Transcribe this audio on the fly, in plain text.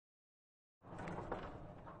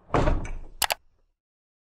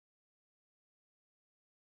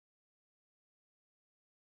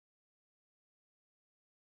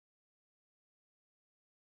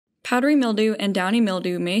Powdery mildew and downy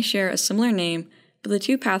mildew may share a similar name, but the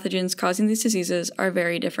two pathogens causing these diseases are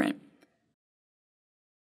very different.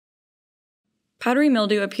 Powdery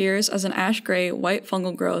mildew appears as an ash-gray, white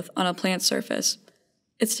fungal growth on a plant surface.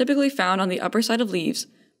 It's typically found on the upper side of leaves,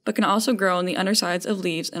 but can also grow on the undersides of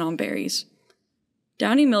leaves and on berries.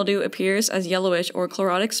 Downy mildew appears as yellowish or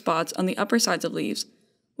chlorotic spots on the upper sides of leaves,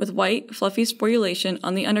 with white, fluffy sporulation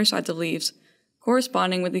on the undersides of leaves,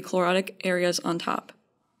 corresponding with the chlorotic areas on top.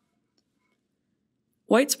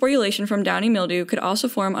 White sporulation from downy mildew could also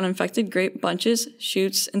form on infected grape bunches,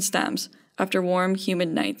 shoots, and stems after warm, humid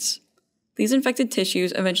nights. These infected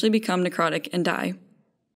tissues eventually become necrotic and die.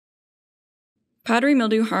 Powdery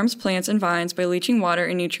mildew harms plants and vines by leaching water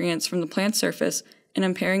and nutrients from the plant's surface and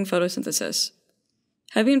impairing photosynthesis.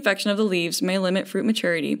 Heavy infection of the leaves may limit fruit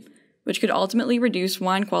maturity, which could ultimately reduce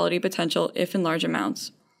wine quality potential if in large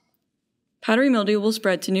amounts. Powdery mildew will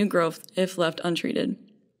spread to new growth if left untreated.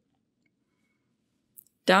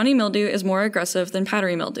 Downy mildew is more aggressive than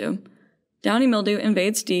powdery mildew. Downy mildew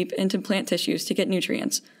invades deep into plant tissues to get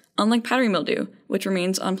nutrients, unlike powdery mildew, which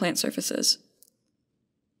remains on plant surfaces.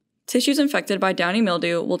 Tissues infected by downy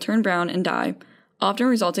mildew will turn brown and die, often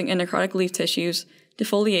resulting in necrotic leaf tissues,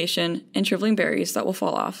 defoliation, and shriveling berries that will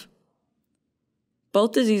fall off.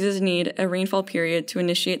 Both diseases need a rainfall period to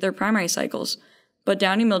initiate their primary cycles, but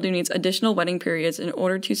downy mildew needs additional wetting periods in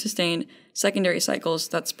order to sustain secondary cycles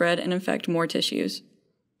that spread and infect more tissues.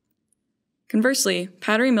 Conversely,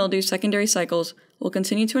 powdery mildew secondary cycles will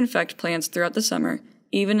continue to infect plants throughout the summer,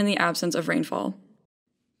 even in the absence of rainfall.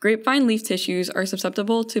 Grapevine leaf tissues are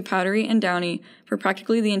susceptible to powdery and downy for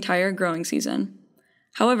practically the entire growing season.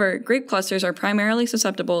 However, grape clusters are primarily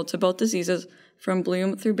susceptible to both diseases from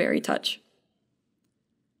bloom through berry touch.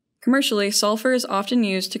 Commercially, sulfur is often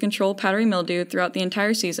used to control powdery mildew throughout the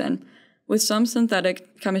entire season, with some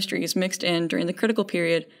synthetic chemistries mixed in during the critical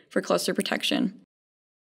period for cluster protection.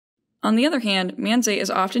 On the other hand, manzate is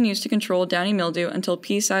often used to control downy mildew until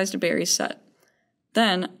pea-sized berries set.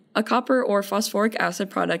 Then, a copper or phosphoric acid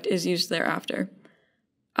product is used thereafter.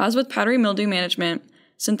 As with powdery mildew management,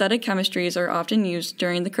 synthetic chemistries are often used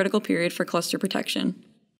during the critical period for cluster protection.